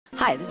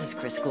Hi, this is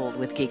Guld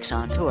with Geeks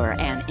on Tour,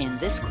 and in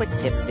this quick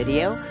tip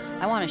video,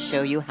 I want to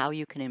show you how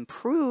you can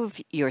improve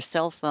your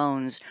cell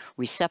phone's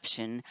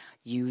reception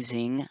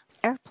using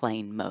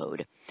airplane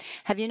mode.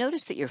 Have you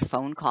noticed that your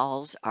phone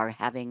calls are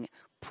having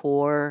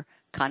poor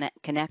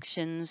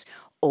connections,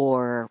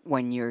 or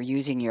when you're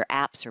using your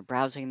apps or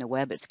browsing the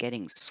web, it's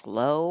getting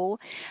slow?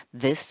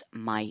 This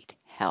might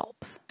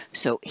help.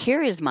 So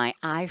here is my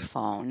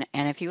iPhone,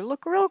 and if you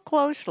look real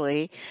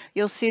closely,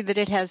 you'll see that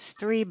it has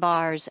 3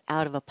 bars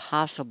out of a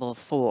possible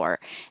 4.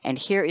 And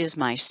here is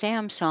my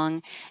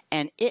Samsung,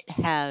 and it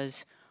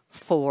has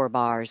 4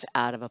 bars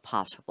out of a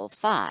possible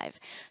 5.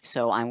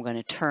 So I'm going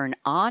to turn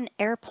on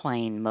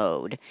airplane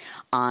mode.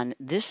 On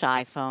this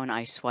iPhone,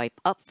 I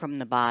swipe up from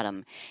the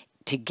bottom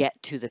to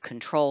get to the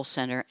control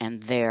center,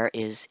 and there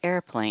is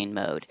airplane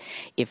mode.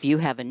 If you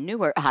have a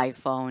newer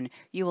iPhone,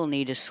 you will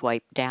need to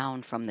swipe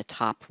down from the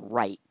top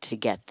right to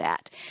get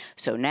that.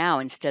 So now,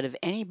 instead of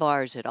any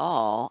bars at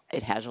all,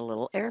 it has a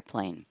little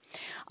airplane.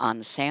 On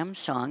the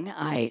Samsung,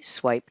 I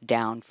swipe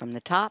down from the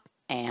top,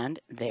 and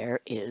there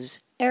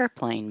is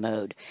airplane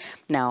mode.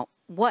 Now,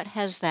 what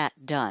has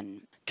that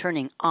done?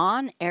 Turning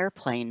on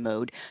airplane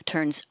mode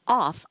turns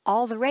off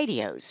all the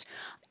radios.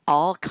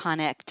 All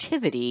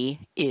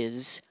connectivity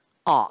is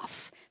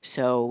off.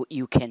 So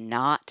you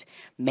cannot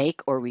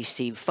make or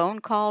receive phone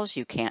calls,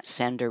 you can't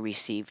send or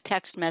receive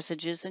text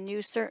messages, and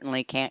you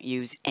certainly can't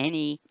use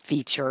any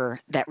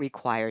feature that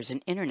requires an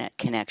internet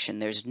connection.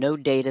 There's no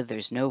data,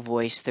 there's no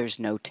voice, there's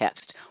no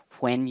text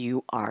when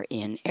you are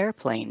in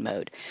airplane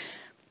mode.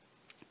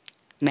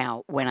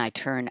 Now, when I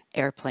turn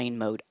airplane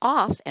mode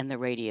off and the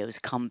radios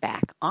come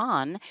back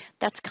on,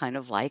 that's kind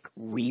of like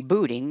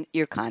rebooting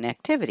your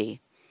connectivity.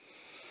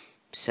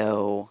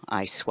 So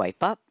I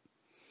swipe up,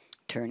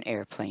 turn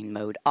airplane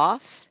mode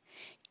off.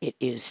 It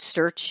is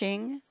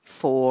searching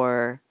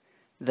for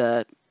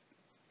the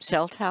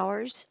cell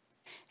towers,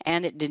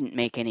 and it didn't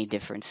make any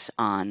difference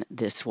on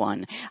this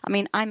one. I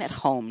mean, I'm at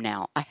home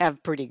now. I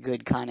have pretty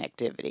good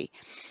connectivity.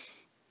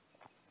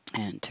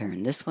 And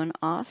turn this one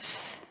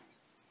off.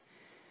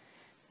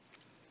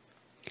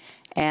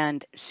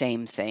 And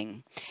same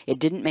thing. It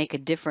didn't make a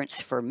difference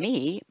for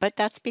me, but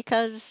that's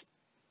because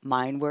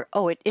mine were,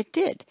 it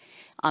did.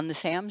 On the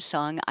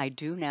Samsung, I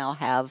do now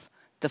have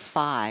the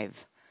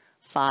five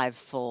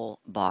full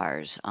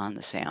bars on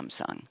the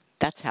Samsung.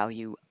 That's how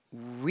you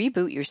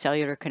reboot your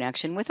cellular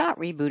connection without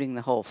rebooting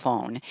the whole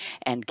phone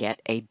and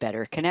get a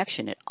better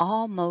connection. It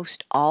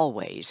almost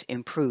always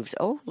improves.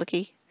 Oh,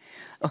 looky.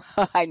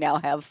 I now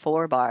have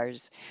 4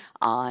 bars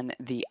on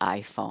the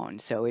iPhone.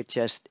 So it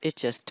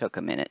just took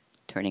a minute.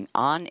 Turning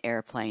on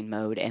airplane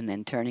mode and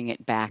then turning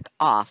it back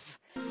off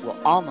will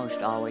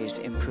almost always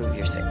improve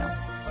your signal.